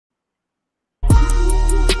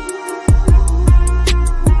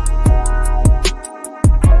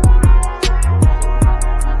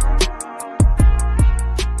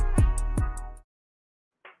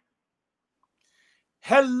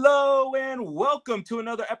Hello and welcome to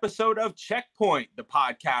another episode of Checkpoint, the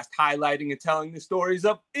podcast highlighting and telling the stories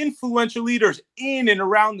of influential leaders in and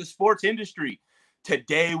around the sports industry.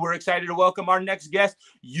 Today, we're excited to welcome our next guest,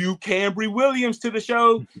 Hugh Cambry Williams, to the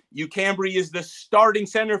show. Hugh Cambry is the starting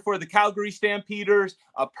center for the Calgary Stampeders,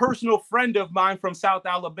 a personal friend of mine from South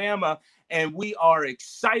Alabama, and we are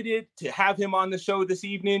excited to have him on the show this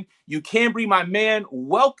evening. Hugh Cambry, my man,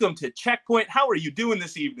 welcome to Checkpoint. How are you doing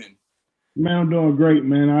this evening? Man, I'm doing great,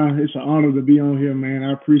 man. It's an honor to be on here, man.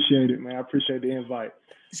 I appreciate it, man. I appreciate the invite.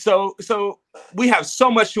 So we have so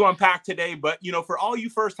much to unpack today, but, for all you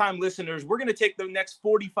first-time listeners, we're going to take the next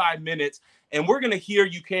 45 minutes, and we're going to hear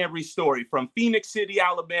Hugh Cambry's story from Phoenix City,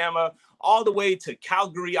 Alabama, all the way to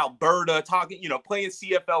Calgary, Alberta, playing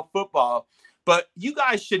CFL football. But you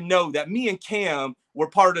guys should know that me and Cam were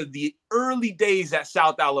part of the early days at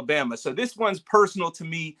South Alabama. So this one's personal to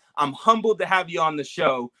me. I'm humbled to have you on the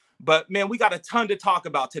show. But, man, we got a ton to talk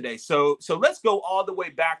about today. So let's go all the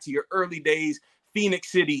way back to your early days,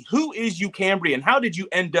 Phoenix City. Who is Hugh Cambry, and how did you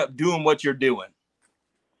end up doing what you're doing?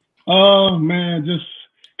 Man, just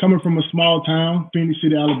coming from a small town, Phoenix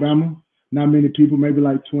City, Alabama. Not many people, maybe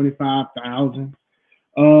like 25,000.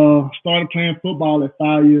 Started playing football at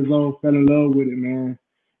 5 years old, fell in love with it, man.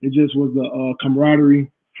 It just was the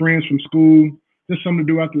camaraderie, friends from school, just something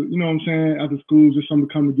to do after, after school, just something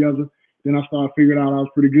to come together. Then I started figuring out I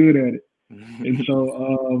was pretty good at it. And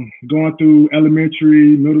so going through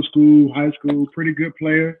elementary, middle school, high school, pretty good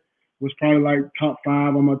player. Was probably like top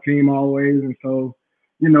 5 on my team always. And so,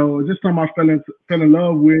 just something I fell in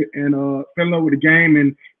love with and fell in love with the game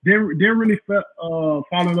and didn't really fall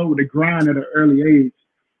in love with the grind at an early age.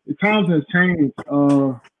 The times has changed.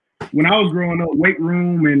 When I was growing up, weight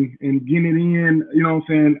room and getting it in,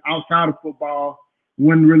 outside of football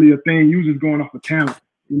wasn't really a thing. You was just going off of talent.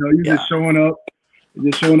 Just showing up at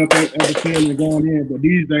the field and going in. But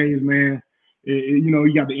these days, man,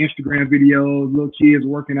 you got the Instagram videos, little kids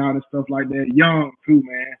working out and stuff like that, young too,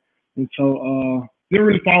 man. And so didn't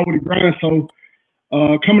really fall with the grind. So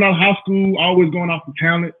coming out of high school, always going off the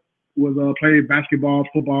talent, was played basketball,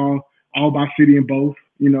 football, all by city and both,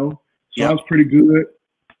 So I was pretty good.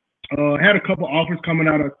 Had a couple offers coming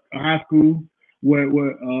out of high school.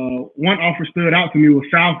 One offer stood out to me was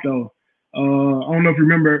South, though. I don't know if you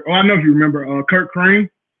remember. Oh, I know if you remember. Kurt Crane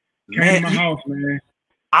came to my house, man.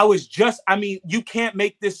 You can't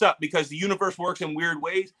make this up because the universe works in weird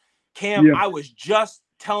ways. Cam, I was just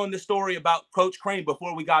telling the story about Coach Crane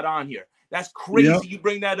before we got on here. That's crazy you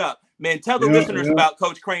bring that up. Man, tell the listeners about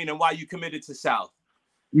Coach Crane and why you committed to South.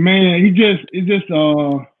 Man, we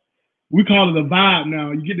call it a vibe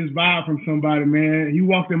now. You get this vibe from somebody, man. He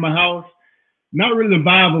walked in my house. Not really the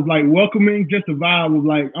vibe of like welcoming, just the vibe of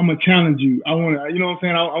like I'm gonna challenge you. I want to, I want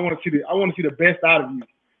to see the best out of you.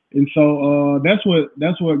 And so that's what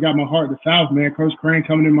got my heart to South, man. Coach Crane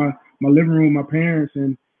coming in my living room, my parents,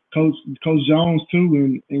 and Coach Jones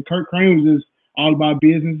too. And Kurt Crane was just all about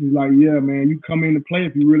business. He's like, yeah, man, you come in to play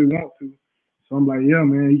if you really want to. So I'm like, yeah,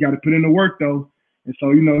 man, you got to put in the work though. And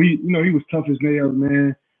so he was tough as nails,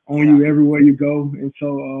 man, on you everywhere you go. And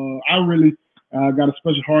so I really. Got a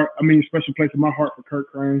special place in my heart for Kurt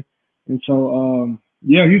Crane. And so,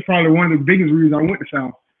 he's probably one of the biggest reasons I went to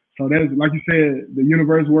South. So that's, like you said, the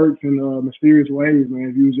universe works in mysterious ways, man.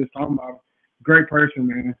 If you was just talking about it. Great person,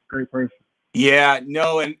 man. Great person. Yeah,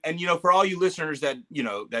 no, and for all you listeners that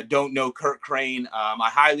don't know Kurt Crane, I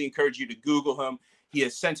highly encourage you to Google him. He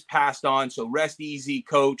has since passed on, so rest easy,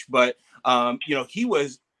 Coach. But he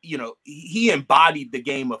was, he embodied the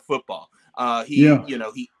game of football.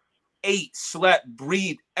 He ate, slept,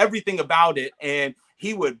 breathed, everything about it, and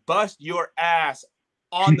he would bust your ass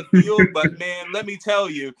on the field. But man, let me tell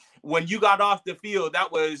you, when you got off the field,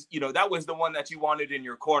 that was the one that you wanted in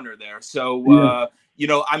your corner there. So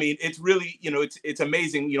it's really, it's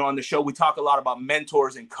amazing. On the show we talk a lot about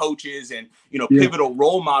mentors and coaches and pivotal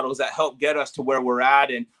role models that help get us to where we're at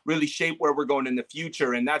and really shape where we're going in the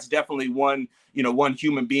future. And that's definitely one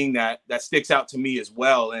human being that sticks out to me as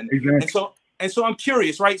well. And so I'm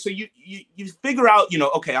curious, right? So you figure out,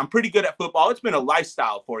 okay, I'm pretty good at football. It's been a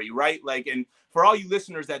lifestyle for you, right? Like, and for all you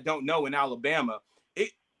listeners that don't know, in Alabama,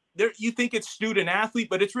 you think it's student athlete,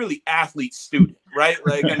 but it's really athlete student, right?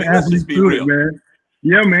 Like, I mean, let's just be real, man.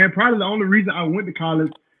 Yeah, man. Probably the only reason I went to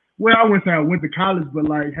college. Well, I wouldn't say I went to college, but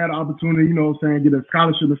like had an opportunity, get a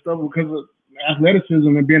scholarship and stuff because of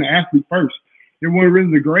athleticism and being an athlete first. It wasn't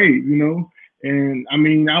really the grade, And I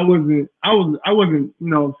mean, I wasn't,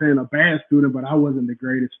 a bad student, but I wasn't the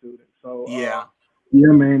greatest student. So yeah,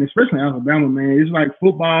 man, especially in Alabama, man, it's like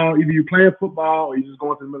football. Either you playing football or you just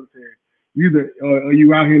going to the military. Or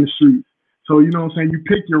you out here in the streets. So you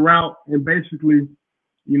pick your route, and basically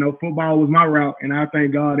you know, football was my route, and I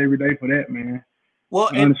thank God every day for that, man. Well,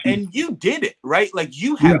 and you did it, right? Like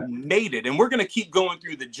you have made it, and we're going to keep going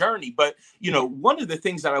through the journey. But, you know, one of the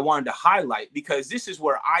things that I wanted to highlight, because this is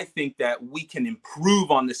where I think that we can improve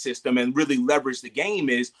on the system and really leverage the game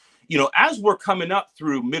is, you know, as we're coming up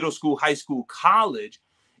through middle school, high school, college,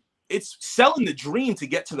 it's selling the dream to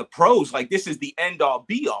get to the pros. Like this is the end all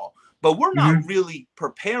be all, but we're not really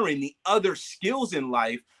preparing the other skills in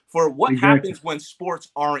life for what happens when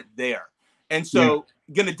sports aren't there. And so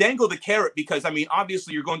going to dangle the carrot because, I mean,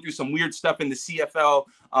 obviously you're going through some weird stuff in the CFL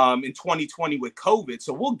in 2020 with COVID.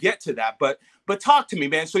 So we'll get to that. But talk to me,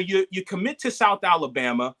 man. So you commit to South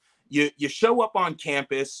Alabama, you show up on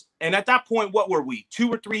campus. And at that point, what were we, 2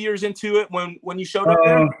 or 3 years into it when you showed up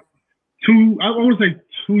there? I want to say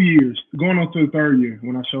 2 years, going on to the 3rd year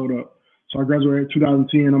when I showed up. So I graduated in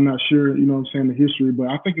 2010. I'm not sure, you know what I'm saying, the history, but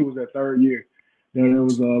I think it was that 3rd year that it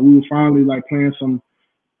was, we were finally like playing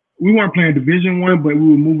we weren't playing Division I, but we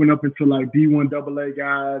were moving up into like D1 AA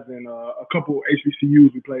guys and a couple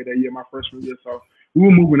HBCUs we played that year, my freshman year. So we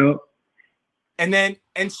were moving up. And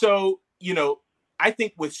so, you know, I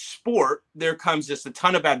think with sport, there comes just a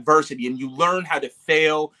ton of adversity and you learn how to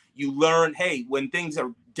fail. You learn, hey, when things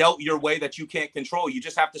are dealt your way that you can't control, you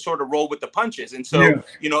just have to sort of roll with the punches. And so,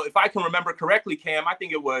 you know, if I can remember correctly, Cam, I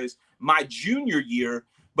think it was my junior year,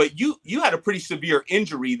 but you had a pretty severe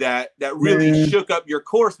injury that really shook up your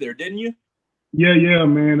course there, didn't you? Yeah,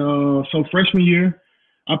 man. So freshman year,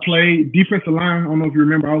 I played defensive line. I don't know if you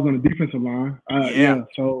remember, I was on the defensive line.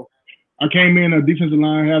 So I came in a defensive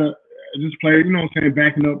line, just played, you know what I'm saying,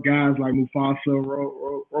 backing up guys like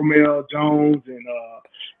Mufasa, Romel Jones, and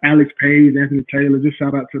Alex Page, Anthony Taylor. Just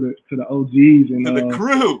shout out to the OGs and to the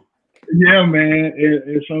crew. Yeah, man.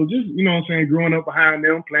 And so just, you know what I'm saying, growing up behind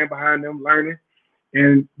them, playing behind them, learning.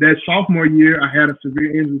 And that sophomore year, I had a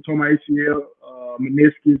severe injury, tore my ACL,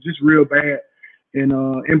 meniscus, just real bad, and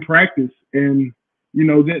in practice. And, you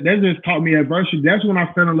know, that just taught me adversity. That's when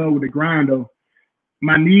I fell in love with the grind, though.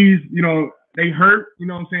 My knees, you know, they hurt, you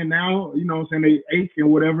know what I'm saying, now, you know what I'm saying, they ache and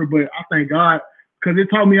whatever, but I thank God because it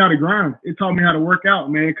taught me how to grind. It taught me how to work out,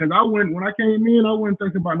 man, because when I came in, I wasn't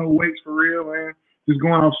thinking about no weights for real, man, just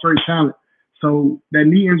going off straight talent. So that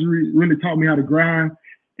knee injury really taught me how to grind.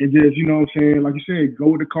 And just, you know what I'm saying, like you said, go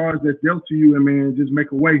with the cards that's dealt to you and, man, just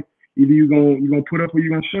make a way. Either you're gonna put up or you're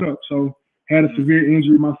going to shut up. So had a severe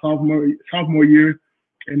injury my sophomore year,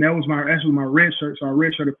 and that was actually my red shirt. So I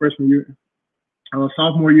redshirted freshman year.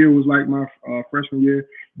 Sophomore year was like my freshman year.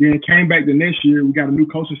 Then came back the next year. We got a new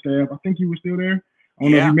coaching staff. I think he was still there. I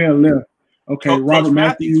don't know if he may have left. Okay, Robert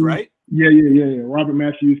Matthews, right? Yeah. Robert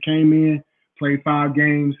Matthews came in, played 5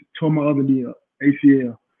 games, tore my other knee up,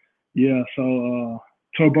 ACL. Yeah, so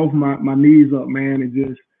tore both of my knees up, man. It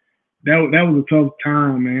just that was a tough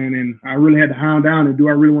time, man. And I really had to hound down and do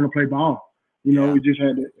I really want to play ball? You know, we just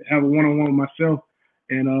had to have a one-on-one with myself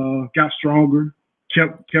and got stronger,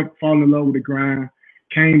 kept falling in love with the grind,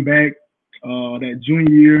 came back that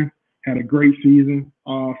junior year, had a great season,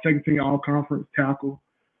 second team all-conference tackle,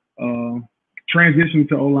 transitioned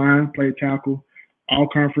to O-line, played tackle,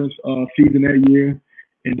 all-conference season that year.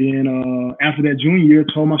 And then after that junior year,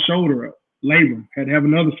 tore my shoulder up. Labor, had to have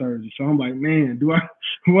another surgery. So I'm like, man,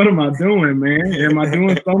 what am I doing, man? Am I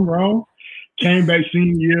doing something wrong? Came back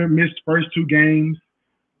senior year, missed the first 2 games,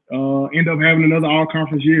 end up having another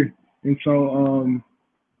all-conference year. And so,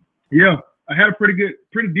 I had a pretty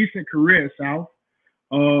decent career at South.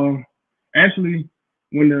 Actually,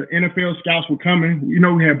 when the NFL scouts were coming, you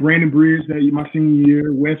know, we had Brandon Bridge that my senior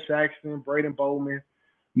year, Wes Saxton, Braden Bowman,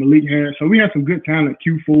 Malik Harris. So we had some good talent,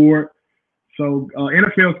 Q Ford. So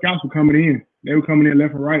NFL scouts were coming in. They were coming in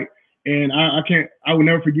left and right. And I will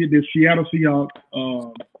never forget this Seattle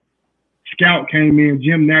Seahawks scout came in,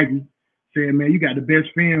 Jim Nagy, said, man, you got the best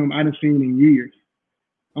film I've seen in years.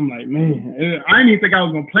 I'm like, man, I didn't even think I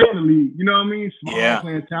was going to play in the league. You know what I mean? Small,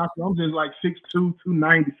 playing tackle. I'm just like 6'2",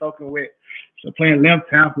 290, soaking wet. So playing left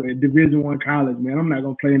tackle at Division I college, man, I'm not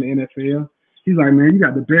going to play in the NFL. He's like, man, you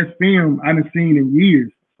got the best film I've seen in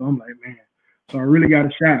years. So I'm like, man. So I really got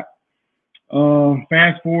a shot.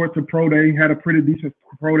 Fast forward to pro day, had a pretty decent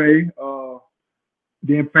pro day.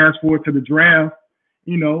 Then fast forward to the draft.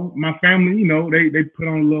 You know, my family, you know, they put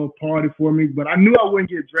on a little party for me, but I knew I wouldn't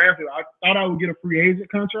get drafted. I thought I would get a free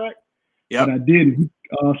agent contract, but I didn't.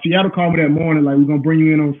 Seattle called me that morning, like, we're going to bring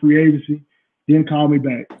you in on free agency. Didn't call me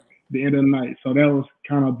back at the end of the night. So that was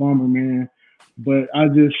kind of a bummer, man. But I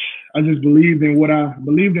just believed in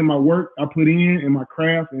believed in my work I put in my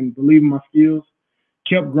craft, and believed in my skills.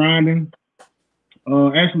 Kept grinding.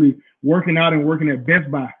 Actually working out and working at Best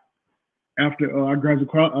Buy after I graduated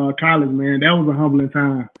college, man. That was a humbling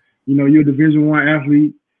time. You know, you're a Division I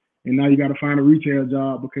athlete. and now you got to find a retail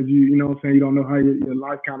job because you know what I'm saying, you don't know how your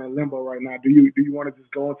life kind of in limbo right now. Do you want to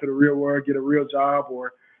just go into the real world, get a real job,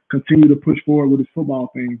 or continue to push forward with this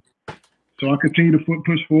football thing? So I continue to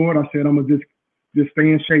push forward. I said I'm gonna just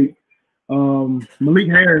stay in shape. Malik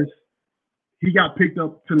Harris, he got picked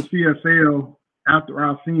up to the CFL after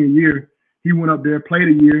our senior year. He went up there, played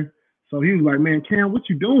a year. So he was like, man, Cam, what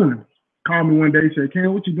you doing? Called me one day, said,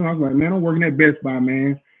 Cam, what you doing? I was like, man, I'm working at Best Buy,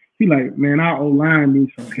 man. He like, man, our O-line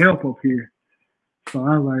needs some help up here. So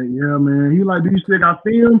I was like, yeah, man. He like, do you still got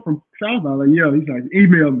film from South? I was like, yeah. He's like,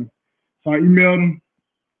 email me. So I emailed him.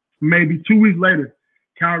 Maybe 2 weeks later,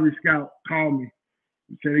 Calgary Scout called me.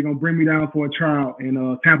 He said they're gonna bring me down for a trial in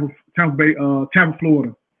Tampa,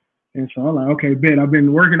 Florida. And so I'm like, okay, bet. I've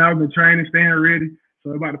been working out, been training, staying ready.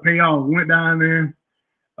 So about to pay off. Went down there,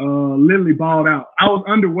 literally balled out. I was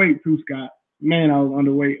underweight too, Scott. Man, I was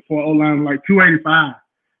underweight for O-line, like 285.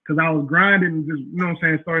 Because I was grinding and just, you know what I'm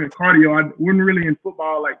saying, starting cardio. I wasn't really in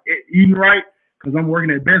football, like eating right, because I'm working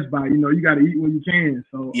at Best Buy. You know, you got to eat when you can.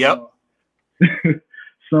 So, yep.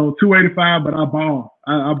 So 285, but I ball.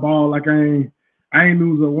 I ball like I ain't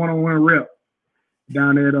lose a one-on-one rep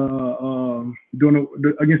down there doing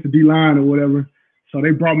against the D-line or whatever. So they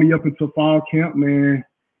brought me up into fall camp, man.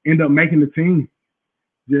 Ended up making the team.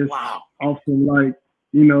 Just wow. Off some, like,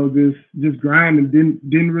 you know, just grinding.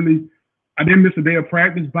 I didn't miss a day of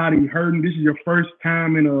practice. Body hurting. This is your first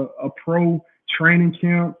time in a pro training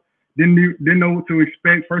camp. Didn't know what to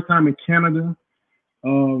expect. First time in Canada.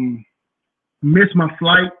 Missed my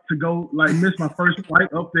flight to go, like, missed my first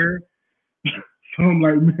flight up there. So I'm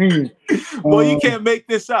like, man. Well, you can't make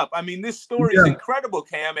this up. I mean, this story is incredible,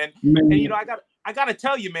 Cam. And you know, I got to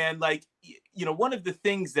tell you, man, like, you know, one of the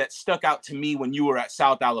things that stuck out to me when you were at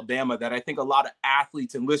South Alabama that I think a lot of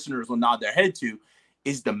athletes and listeners will nod their head to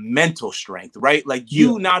is the mental strength, right? Like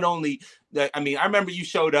you not only, I mean, I remember you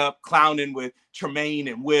showed up clowning with Tremaine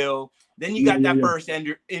and Will. Then you got that first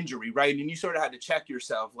injury, right? And you sort of had to check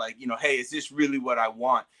yourself, like, you know, hey, is this really what I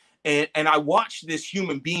want? And I watched this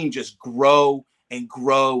human being just grow and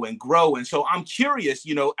grow and grow. And so I'm curious,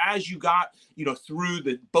 you know, as you got, you know, through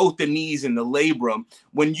both the knees and the labrum,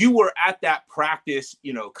 when you were at that practice,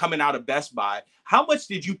 you know, coming out of Best Buy, how much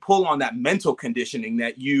did you pull on that mental conditioning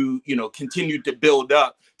that you know, continued to build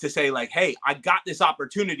up to say, like, hey, I got this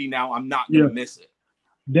opportunity now, I'm not going to miss it?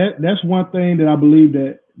 That's one thing that I believe,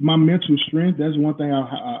 that my mental strength, that's one thing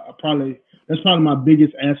that's probably my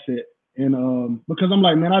biggest asset. And because I'm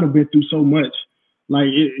like, man, I've been through so much. Like,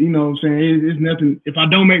 you know what I'm saying? It's nothing. If I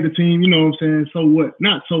don't make the team, you know what I'm saying? So what?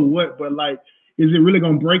 Not so what, but like, is it really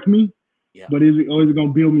going to break me? Yeah. But is it going to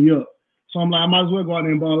build me up? So I'm like, I might as well go out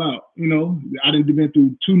there and ball out. You know, I done been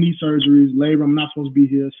through 2 knee surgeries, labor. I'm not supposed to be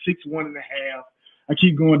here, 6'1.5". I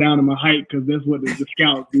keep going down to my height because that's what the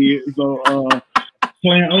scouts did. So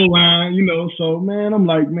playing O-line, you know. So, man, I'm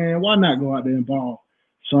like, man, why not go out there and ball?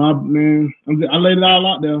 So, I laid it all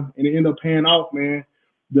out there, and it ended up paying off, man.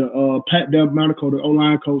 The Pat Delmonico, the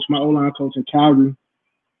O-line coach, my O-line coach in Calgary,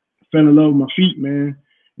 fell in love with my feet, man.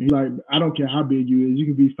 And he's like, I don't care how big you is, you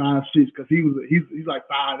can be 5'6", because he's like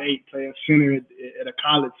 5'8", playing center at a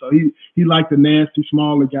college. So he liked the nasty,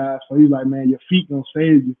 smaller guys. So he's like, man, your feet gonna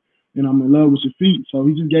save you, and I'm in love with your feet. So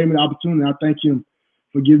he just gave me the opportunity. I thank him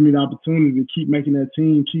for giving me the opportunity to keep making that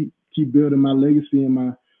team, keep building my legacy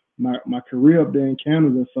and my career up there in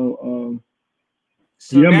Canada. So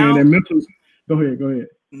yeah, now, man, that mental. Go ahead.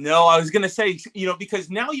 No, I was going to say, you know, because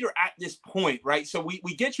now you're at this point, right? So we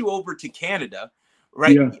get you over to Canada,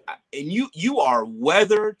 right? Yeah. And you are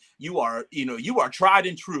weathered, you are tried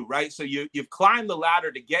and true, right? So you've climbed the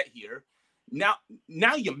ladder to get here. Now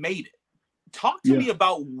you made it. Talk to me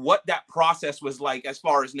about what that process was like, as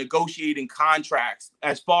far as negotiating contracts,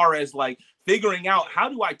 as far as like figuring out, how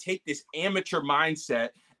do I take this amateur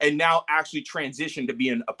mindset and now actually transition to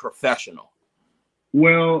being a professional?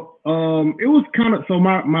 Well, it was kind of, so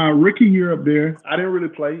my rookie year up there, I didn't really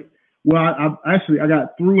play. Well, I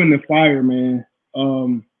got through in the fire, man.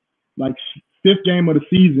 Like 5th game of the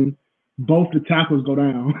season, both the tackles go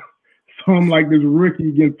down. So I'm like this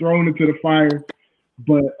rookie getting thrown into the fire.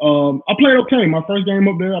 But I played okay. My first game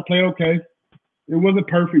up there, I played okay. It wasn't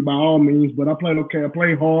perfect by all means, but I played okay. I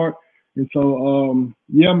played hard. And so,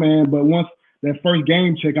 yeah, man. But once that first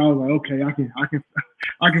game check, I was like, okay,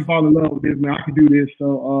 I can fall in love with this, man. I can do this.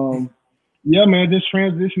 So, yeah, man, just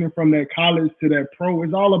transitioning from that college to that pro,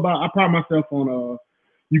 it's all about, I pride myself on,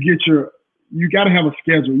 you got to have a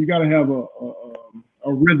schedule. You got to have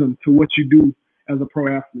a rhythm to what you do as a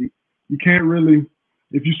pro athlete. You can't really,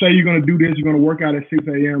 if you say you're going to do this, you're going to work out at 6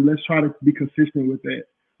 a.m., let's try to be consistent with that.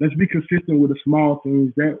 Let's be consistent with the small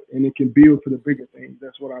things, and it can build to the bigger things.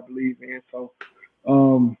 That's what I believe in. So,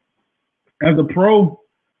 As a pro,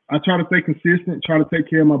 I try to stay consistent, try to take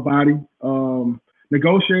care of my body.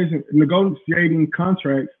 Negotiating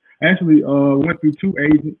contracts. Actually, went through 2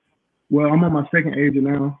 agents. Well, I'm on my 2nd agent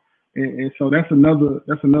now, and so that's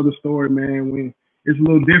another story, man. When it's a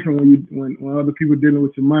little different when other people are dealing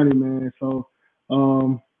with your money, man. So,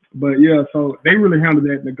 but yeah, so they really handled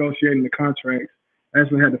that, negotiating the contracts.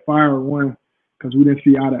 Actually had to fire one because we didn't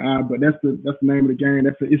see eye to eye. But that's the name of the game.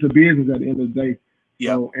 It's a business at the end of the day.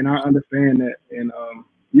 Yeah. So, and I understand that. And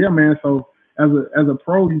yeah, man. So as a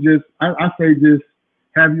pro, I say just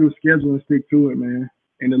have your schedule and stick to it, man.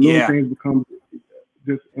 And the little things become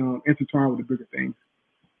just intertwined with the bigger things.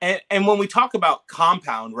 And when we talk about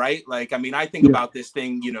compound, right? Like, I mean, I think about this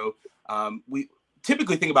thing, we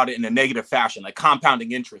typically think about it in a negative fashion, like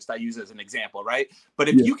compounding interest, I use as an example, right? But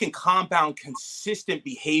if you can compound consistent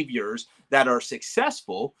behaviors that are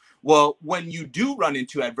successful, well, when you do run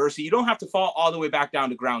into adversity, you don't have to fall all the way back down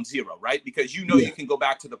to ground zero, right? Because you can go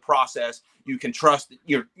back to the process, you can trust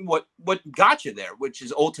what got you there, which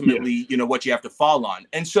is ultimately, what you have to fall on.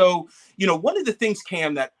 And so, one of the things,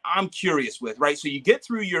 Cam, that I'm curious with, right? So you get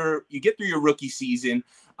through your rookie season,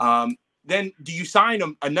 then do you sign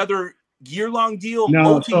another year-long deal,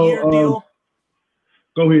 multi-year deal?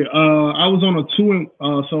 Go ahead. I was on a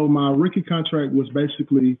so my rookie contract was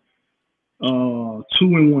basically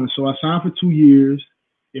 2-1. So I signed for 2 years.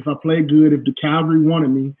 If I played good, if the Cavalry wanted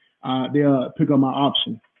me, they'll pick up my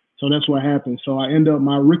option. So that's what happened. So I ended up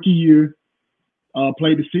my rookie year,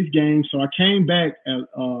 played the 6 games. So I came back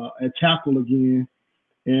at tackle again,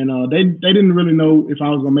 and they didn't really know if I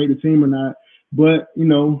was gonna make the team or not. But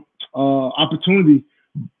opportunity.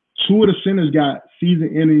 2 of the centers got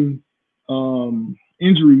season-ending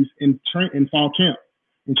injuries in fall camp,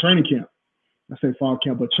 in training camp. I say fall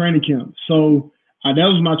camp, but training camp. So that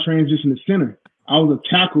was my transition to center. I was a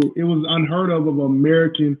tackle. It was unheard of an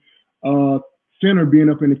American center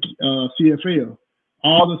being up in the CFL.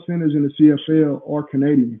 All the centers in the CFL are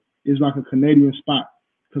Canadian. It's like a Canadian spot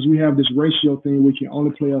because we have this ratio thing. We can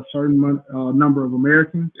only play a certain number of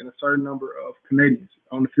Americans and a certain number of Canadians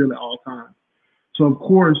on the field at all times. So, of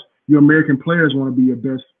course, your American players want to be your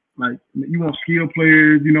best. Like, you want skilled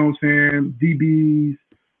players, you know what I'm saying, DBs,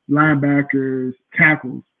 linebackers,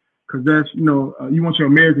 tackles, because that's, you want your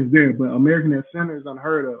Americans there. But American at center is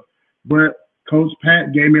unheard of. But Coach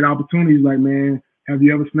Pat gave me an opportunity. He's like, man, have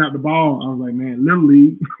you ever snapped the ball? I was like, man, Little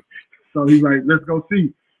League. So he's like, let's go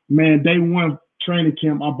see. Man, day 1 training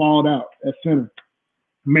camp, I balled out at center,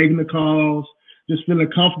 making the calls, just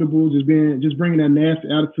feeling comfortable, just bringing that nasty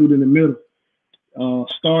attitude in the middle.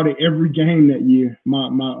 Started every game that year.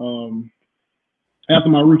 After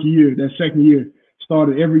my rookie year, that 2nd year,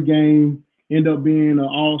 started every game. Ended up being an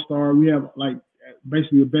all-star. We have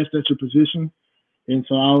basically the best at your position, and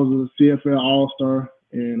so I was a CFL all-star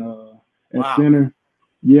and at center.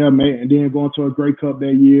 Yeah, man. And then going to a Grey Cup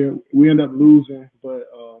that year, we ended up losing, but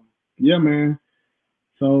yeah, man.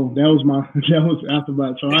 So that was after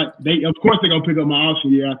that. So of course they're gonna pick up my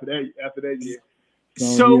option year after that year.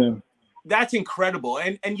 So yeah. That's incredible.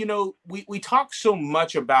 And we talk so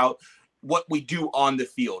much about what we do on the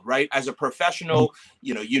field, right? As a professional,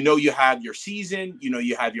 you have your season,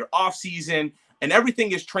 you have your off season, and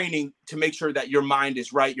everything is training to make sure that your mind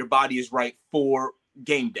is right, your body is right for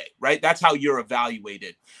game day, right? That's how you're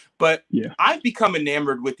evaluated. But I've become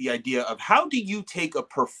enamored with the idea of how do you take a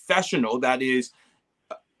professional that is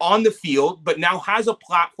on the field, but now has a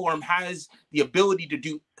platform, has the ability to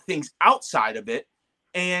do things outside of it,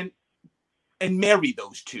 and marry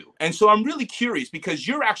those two. And so I'm really curious because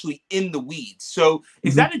you're actually in the weeds. So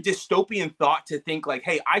is that a dystopian thought to think like,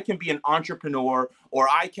 hey, I can be an entrepreneur or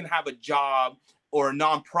I can have a job or a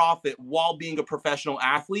nonprofit while being a professional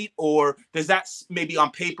athlete? Or does that maybe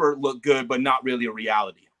on paper look good, but not really a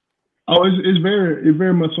reality? Oh, it's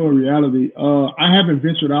very much so a reality. I haven't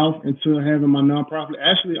ventured off into having my nonprofit.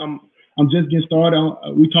 Actually, I'm just getting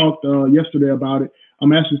started. We talked yesterday about it.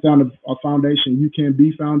 I'm actually starting a foundation, You Can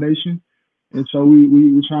Be Foundation. And so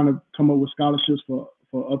we're trying to come up with scholarships for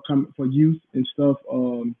youth and stuff.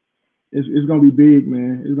 It's gonna be big,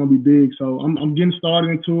 man. It's gonna be big. So I'm getting started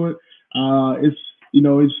into it.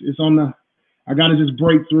 It's on the. I gotta just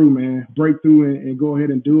break through, man. Break through and go ahead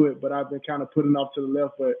and do it. But I've been kind of putting off to the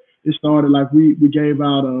left. But it started like we gave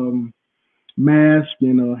out masks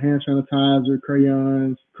and hand sanitizer,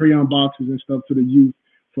 crayon boxes and stuff to the youth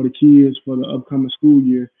for the kids for the upcoming school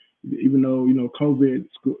year. Even though COVID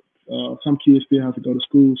school. Some kids still have to go to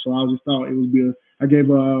school, so I just thought it would I gave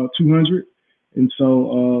 200, and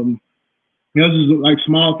so those just like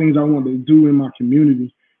small things I wanted to do in my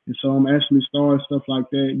community, and so I'm actually starting stuff like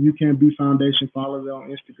that. You Can Be Foundation, follow them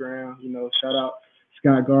on Instagram. Shout out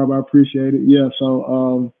Scott Garb, I appreciate it. Yeah,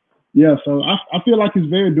 so so I feel like it's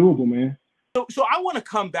very doable, man. So I want to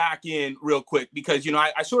come back in real quick because, you know,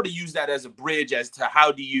 I sort of use that as a bridge as to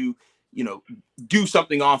how do you, you know, do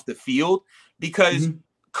something off the field, because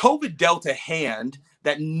COVID dealt a hand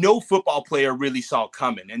that no football player really saw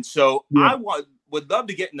coming. And so I would love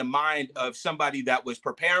to get in the mind of somebody that was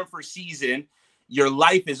preparing for season. Your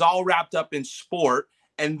life is all wrapped up in sport,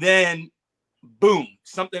 and then boom,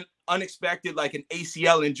 something unexpected like an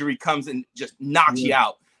ACL injury comes and just knocks you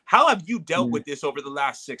out. How have you dealt with this over the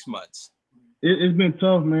last 6 months? It's been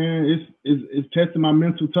tough, man. It's testing my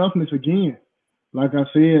mental toughness again. Like I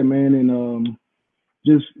said, man, and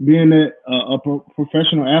just being a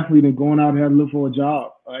professional athlete and going out and having to look for a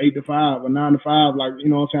job, 8 to 5, or 9 to 5, like, you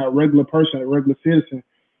know what I'm saying, a regular person, a regular citizen,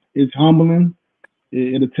 it's humbling.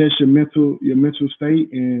 It'll test your mental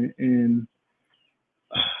state, and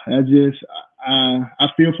I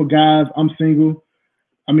feel for guys. I'm single.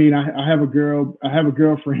 I mean, I have a girlfriend. I have a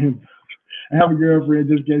girlfriend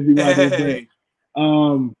just in case you like that.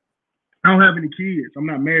 I don't have any kids. I'm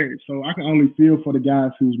not married, so I can only feel for the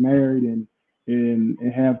guys who's married and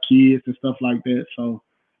have kids and stuff like that. So,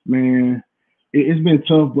 man, it's been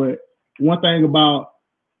tough. But one thing about,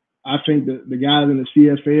 I think the guys in the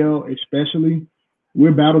CFL especially,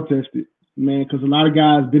 we're battle tested, man, because a lot of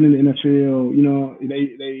guys been in the NFL. You know,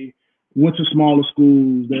 they went to smaller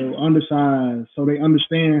schools. They're undersized, so they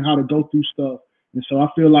understand how to go through stuff. And so I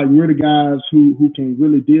feel like we're the guys who can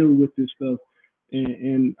really deal with this stuff.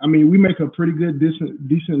 And I mean, we make a pretty good,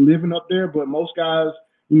 decent living up there, but most guys,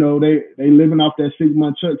 you know, they living off that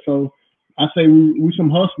 6-month check. So I say we some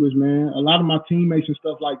hustlers, man. A lot of my teammates and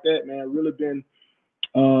stuff like that, man, really been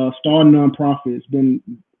starting nonprofits. Been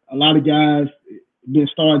a lot of guys been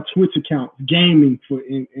starting Twitch accounts, gaming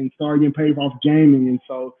and starting getting paid off gaming. And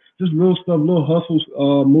so just real stuff, little hustles,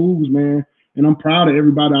 moves, man. And I'm proud of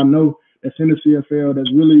everybody I know that's in the CFL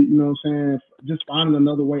that's really, you know what I'm saying, just finding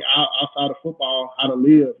another way outside of football, how to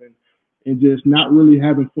live, and just not really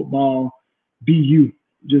having football be you.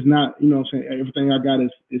 Just not, you know what I'm saying, everything I got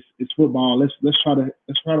is football. Let's try to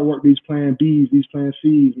work these plan Bs, these plan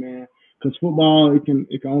Cs, man. Because football, it can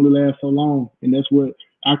only last so long. And that's what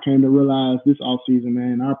I came to realize this offseason,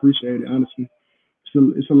 man. I appreciate it, honestly.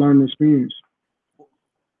 It's a learning experience.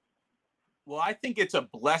 Well, I think it's a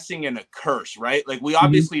blessing and a curse, right? Like, we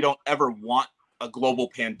obviously don't ever want a global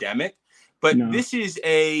pandemic, but this is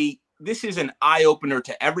an eye opener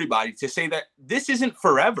to everybody to say that this isn't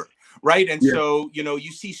forever, right? And so, you know,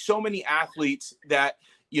 you see so many athletes that,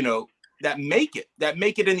 you know, that make it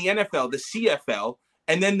in the NFL, the CFL,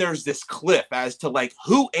 and then there's this cliff as to like,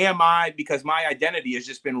 who am I? Because my identity has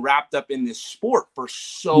just been wrapped up in this sport for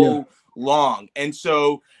so long. And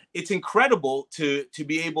so it's incredible to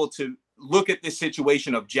be able to look at this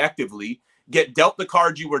situation objectively, get dealt the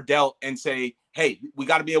cards you were dealt, and say, hey, we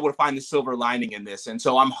got to be able to find the silver lining in this. And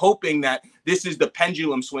so I'm hoping that this is the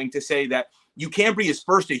pendulum swing to say that you can't be as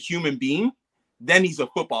first a human being, then he's a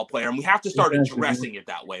football player. And we have to start addressing it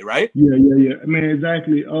that way, right? Yeah. I mean,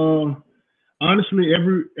 exactly. Honestly,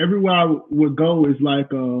 everywhere I would go is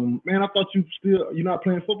like, man, I thought you're not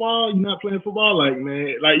playing football. You're not playing football. Like,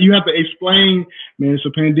 man, like you have to explain, man, it's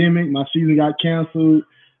a pandemic. My season got canceled.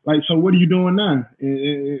 Like, so what are you doing now?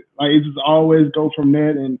 Like, it just always go from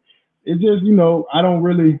that. And it just, you know,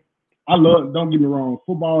 don't get me wrong.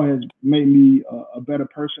 Football has made me a better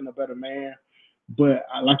person, a better man. But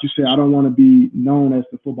like you said, I don't want to be known as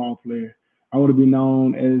the football player. I want to be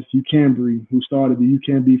known as UCambry, who started the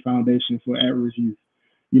UCambry Foundation for At-Risk Youth,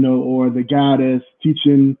 you know, or the guy that's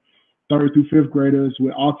teaching 3rd through 5th graders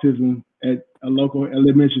with autism at a local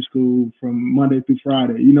elementary school from Monday through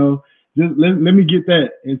Friday, you know. Just let me get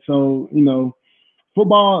that. And so, you know,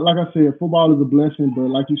 football, like I said, football is a blessing, but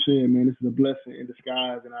like you said, man, this is a blessing in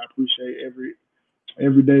disguise, and I appreciate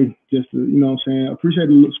every day just to, you know what I'm saying, appreciate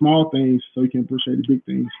the small things so you can appreciate the big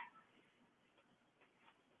things.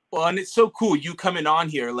 Well, and it's so cool you coming on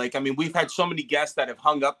here. Like, I mean, we've had so many guests that have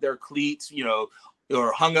hung up their cleats, you know,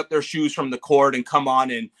 or hung up their shoes from the court and come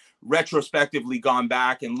on and retrospectively gone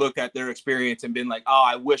back and looked at their experience and been like, oh,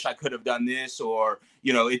 I wish I could have done this, or,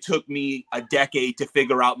 you know, it took me a decade to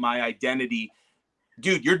figure out my identity.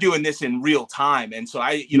 Dude, you're doing this in real time. And so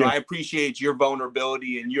I appreciate your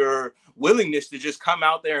vulnerability and your willingness to just come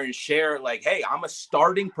out there and share, like, hey, I'm a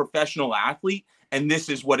starting professional athlete, and this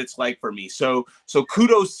is what it's like for me. So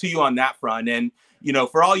kudos to you on that front. And, you know,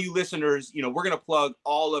 for all you listeners, you know, we're going to plug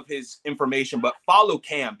all of his information, but follow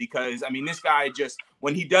Cam, because, I mean, this guy just,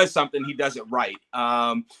 when he does something, he does it right.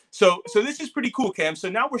 So this is pretty cool, Cam. So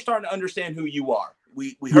now we're starting to understand who you are.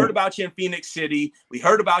 We heard about you in Phoenix City. We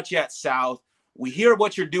heard about you at South. We hear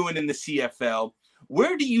what you're doing in the CFL.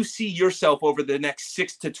 where do you see yourself over the next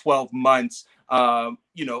 6 to 12 months,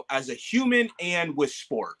 you know, as a human and with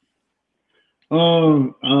sport?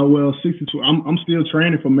 Well, 62. I'm still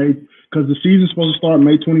training for May because the season's supposed to start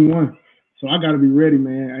May 21. So I got to be ready,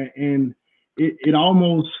 man. And it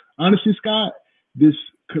almost, honestly, Scott, this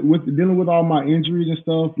with dealing with all my injuries and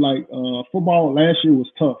stuff, like football last year was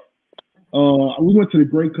tough. We went to the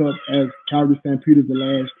Grey Cup as Calgary Stampeders the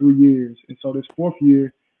last 3 years, and so this fourth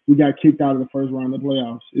year we got kicked out of the first round of the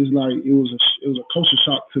playoffs. It's like it was a culture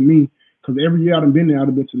shock to me because every year I've been there,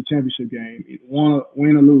 I've been to the championship game,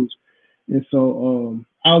 win or lose. And so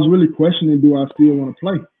I was really questioning, do I still want to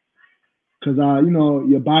play? Because, you know,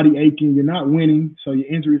 your body aching, you're not winning, so your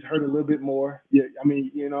injuries hurt a little bit more. Yeah, I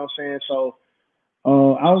mean, you know what I'm saying? So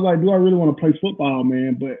I was like, do I really want to play football,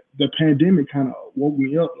 man? But the pandemic kind of woke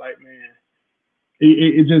me up like, man,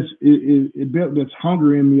 it built this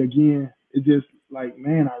hunger in me again. It just like,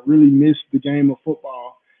 man, I really miss the game of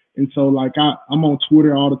football. And so, like, I'm on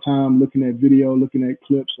Twitter all the time looking at video, looking at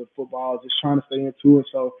clips of football, just trying to stay into it.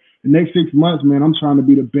 So the next 6 months, man, I'm trying to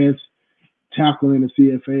be the best tackle in the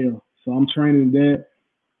CFL. So I'm training that.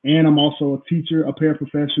 And I'm also a teacher, a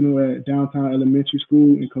paraprofessional at Downtown Elementary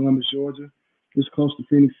School in Columbus, Georgia. It's close to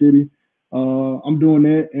Phoenix City. I'm doing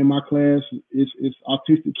that, and my class is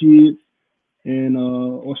autistic kids and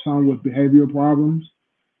or some with behavioral problems.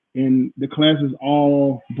 And the class is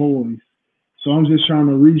all boys. So I'm just trying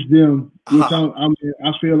to reach them, which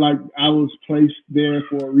I feel like I was placed there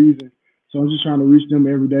for a reason. So I'm just trying to reach them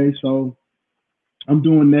every day. So I'm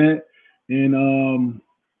doing that. And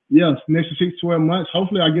yeah, next 6 to 12 months,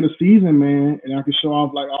 hopefully I get a season, man, and I can show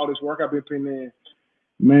off like all this work I've been putting in.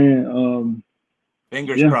 Man,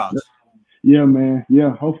 fingers crossed. Yeah, man.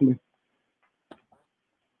 Yeah, hopefully.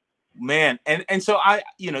 Man, and so I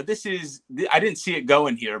didn't see it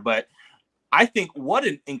going here, but I think what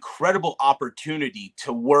an incredible opportunity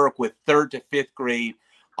to work with 3rd to 5th grade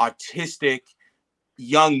autistic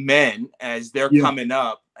young men as they're coming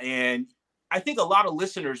up. And I think a lot of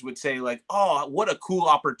listeners would say like, oh, what a cool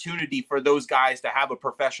opportunity for those guys to have a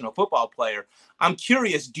professional football player. I'm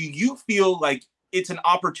curious, do you feel like it's an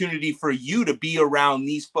opportunity for you to be around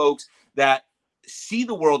these folks that see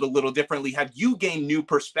the world a little differently? Have you gained new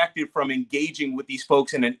perspective from engaging with these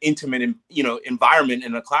folks in an intimate, environment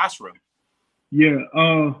in a classroom? Yeah,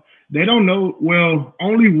 they don't know. Well,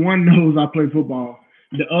 only one knows I play football.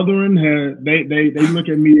 The other one they look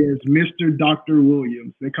at me as Mr. Dr.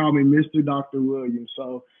 Williams. They call me Mr. Dr. Williams.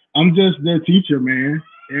 So I'm just their teacher, man.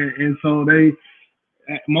 And so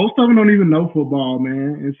most of them don't even know football,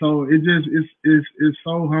 man. And so it's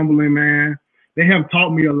so humbling, man. They have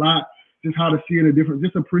taught me a lot, just how to see it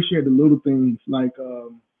just appreciate the little things. Like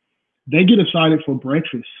they get excited for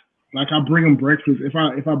breakfast. Like I bring them breakfast. If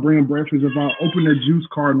I bring them breakfast, if I open their juice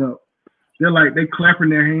carton up, they clapping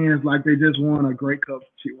their hands like they just won a Grey Cup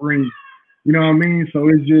ring. You know what I mean? So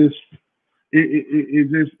it's just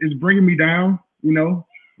it's bringing me down,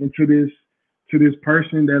 into this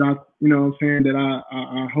person that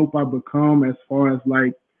I hope I become, as far as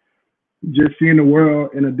like just seeing the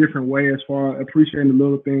world in a different way, as far as appreciating the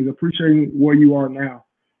little things, appreciating where you are now.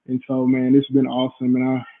 And so, man, it's been awesome,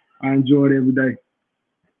 and I enjoy it every day.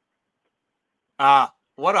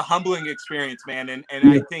 What a humbling experience, man. And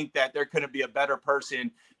yeah. I think that there couldn't be a better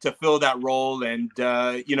person to fill that role. And,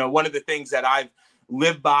 one of the things that I've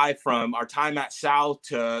lived by from our time at South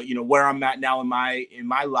to, where I'm at now in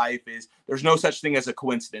my life is there's no such thing as a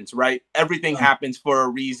coincidence, right? Everything happens for a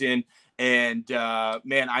reason. And,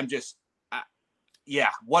 man, I'm just,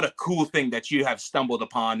 what a cool thing that you have stumbled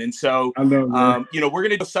upon. And so, we're going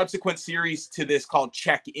to do a subsequent series to this called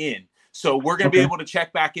Check In. So we're going to be able to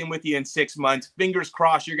check back in with you in 6 months. Fingers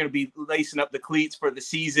crossed, you're going to be lacing up the cleats for the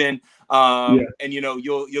season. And,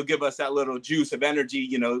 you'll give us that little juice of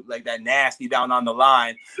energy, like that nasty down on the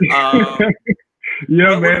line. Yeah,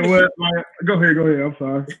 man. Go ahead. I'm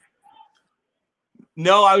sorry.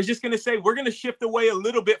 No, I was just going to say, we're going to shift away a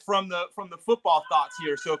little bit from the football thoughts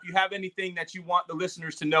here. So if you have anything that you want the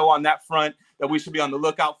listeners to know on that front that we should be on the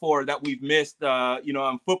lookout for, that we've missed,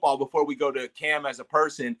 on football before we go to Cam as a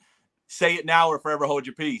person, say it now or forever hold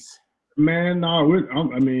your peace. Man, no,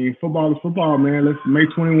 football is football, man. Let's May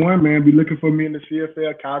 21, man. Be looking for me in the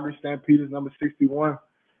CFL, Calgary Stampeders, number 61.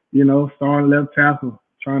 Starting left tackle,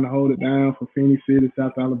 trying to hold it down for Phoenix City,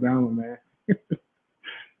 South Alabama, man.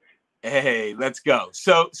 Hey, let's go.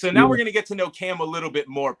 So now we're going to get to know Cam a little bit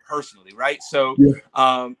more personally, right? So,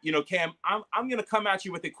 Cam, I'm going to come at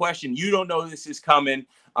you with a question. You don't know this is coming.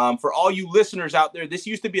 For all you listeners out there, this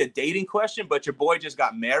used to be a dating question, but your boy just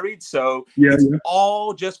got married. So it's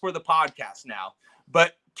all just for the podcast now.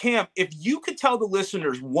 But Cam, if you could tell the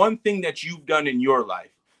listeners one thing that you've done in your life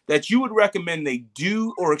that you would recommend they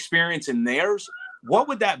do or experience in theirs, what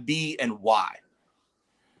would that be and why?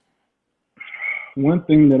 One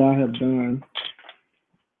thing that I have done,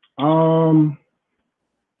 wow,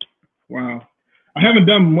 I haven't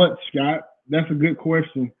done much, Scott. That's a good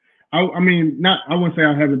question. I mean, I wouldn't say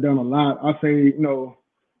I haven't done a lot. I say,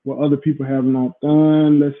 what other people have not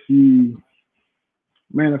done. Let's see.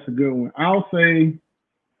 Man, that's a good one. I'll say,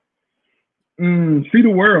 see the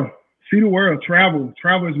world. See the world. Travel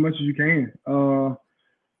as much as you can.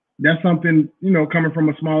 That's something, coming from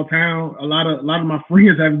a small town. A lot of my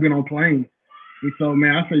friends haven't been on planes. And so,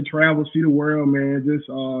 man, I say travel, see the world, man. Just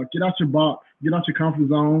get out your box, get out your comfort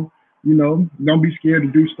zone. Don't be scared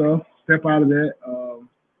to do stuff. Step out of that.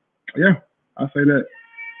 Yeah, I say that.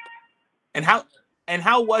 And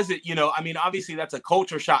how was it? I mean, obviously that's a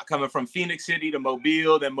culture shock coming from Phoenix City to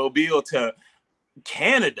Mobile, then Mobile to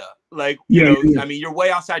Canada. Like, yeah. I mean, you're way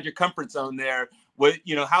outside your comfort zone there. What,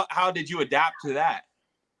 how did you adapt to that?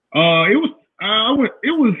 It was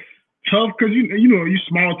tough because you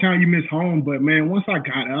small town, you miss home. But man, once I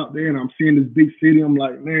got out there and I'm seeing this big city, I'm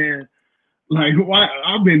like, man, like why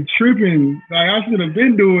I've been tripping. Like I should have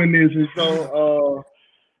been doing this. And so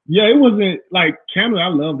yeah, it wasn't like Canada. I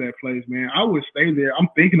love that place, man. I would stay there. I'm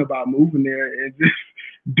thinking about moving there and just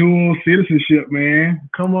dual citizenship, man.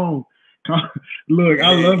 Come on. Look,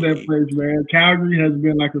 I love that place, man. Calgary has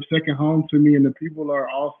been like a second home to me, and the people are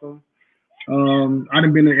awesome.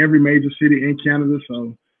 I've been to every major city in Canada,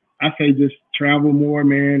 so I say just travel more,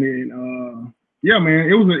 man. And yeah, man,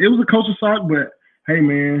 it was a culture shock, but hey,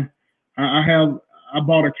 man, I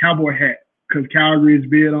bought a cowboy hat because Calgary is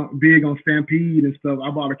big on Stampede and stuff.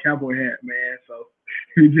 I bought a cowboy hat, man. So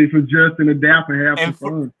just adjust and adapt and have some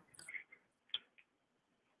fun.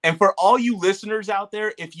 And for all you listeners out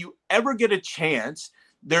there, if you ever get a chance,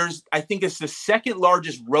 I think it's the second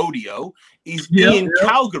largest rodeo is in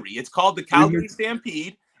Calgary. It's called the Calgary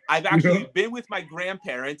Stampede. I've actually been with my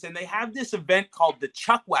grandparents, and they have this event called the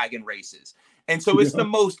Chuck Wagon Races. And so it's the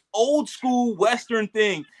most old school Western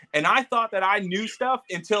thing. And I thought that I knew stuff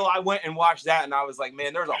until I went and watched that. And I was like,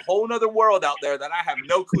 man, there's a whole nother world out there that I have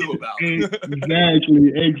no clue about.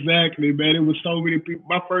 Exactly, man. It was so many people.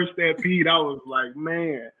 My first Stampede, I was like,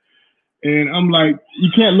 man. And I'm like,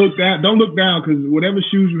 you can't look down. Don't look down because whatever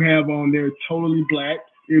shoes you have on, they're totally black.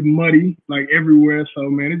 It's muddy, like everywhere. So,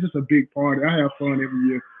 man, it's just a big party. I have fun every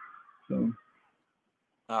year. So.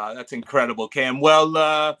 That's incredible, Cam. Well,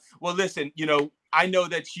 listen, I know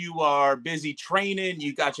that you are busy training.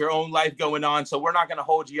 You got your own life going on, so we're not going to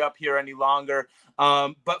hold you up here any longer.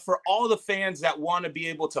 But for all the fans that want to be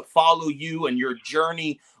able to follow you and your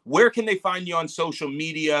journey, where can they find you on social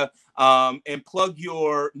media and plug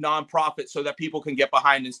your nonprofit so that people can get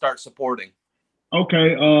behind and start supporting?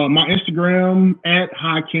 Okay. My Instagram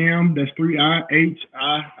 @HighCam. That's 3 I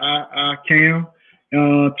Cam.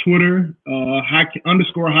 Twitter,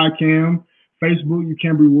 _HighCam. Facebook,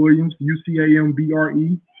 Cambry Williams,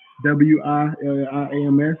 UCAMBRE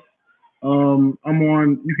WILLIAMS. I'm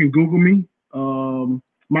on. You can Google me. My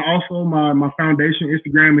foundation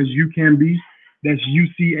Instagram is UCanBe. That's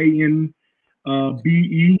UCANBE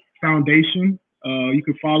Foundation. You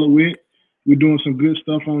can follow it. We're doing some good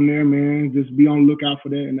stuff on there, man. Just be on the lookout for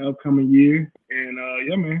that in the upcoming year. And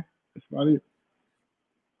yeah, man, that's about it.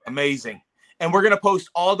 Amazing. And we're going to post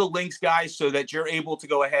all the links, guys, so that you're able to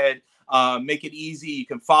go ahead, make it easy. You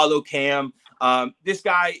can follow Cam. This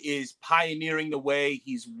guy is pioneering the way.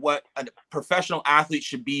 He's what a professional athlete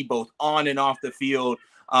should be, both on and off the field.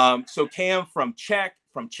 So Cam from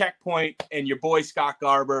Checkpoint and your boy, Scott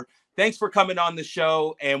Garber, thanks for coming on the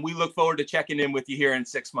show. And we look forward to checking in with you here in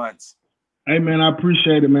 6 months. Hey, man, I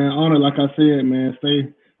appreciate it, man. Honor, like I said, man.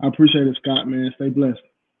 I appreciate it, Scott, man. Stay blessed.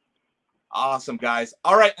 Awesome, guys.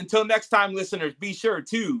 All right. Until next time, listeners, be sure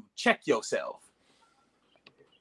to check yourself.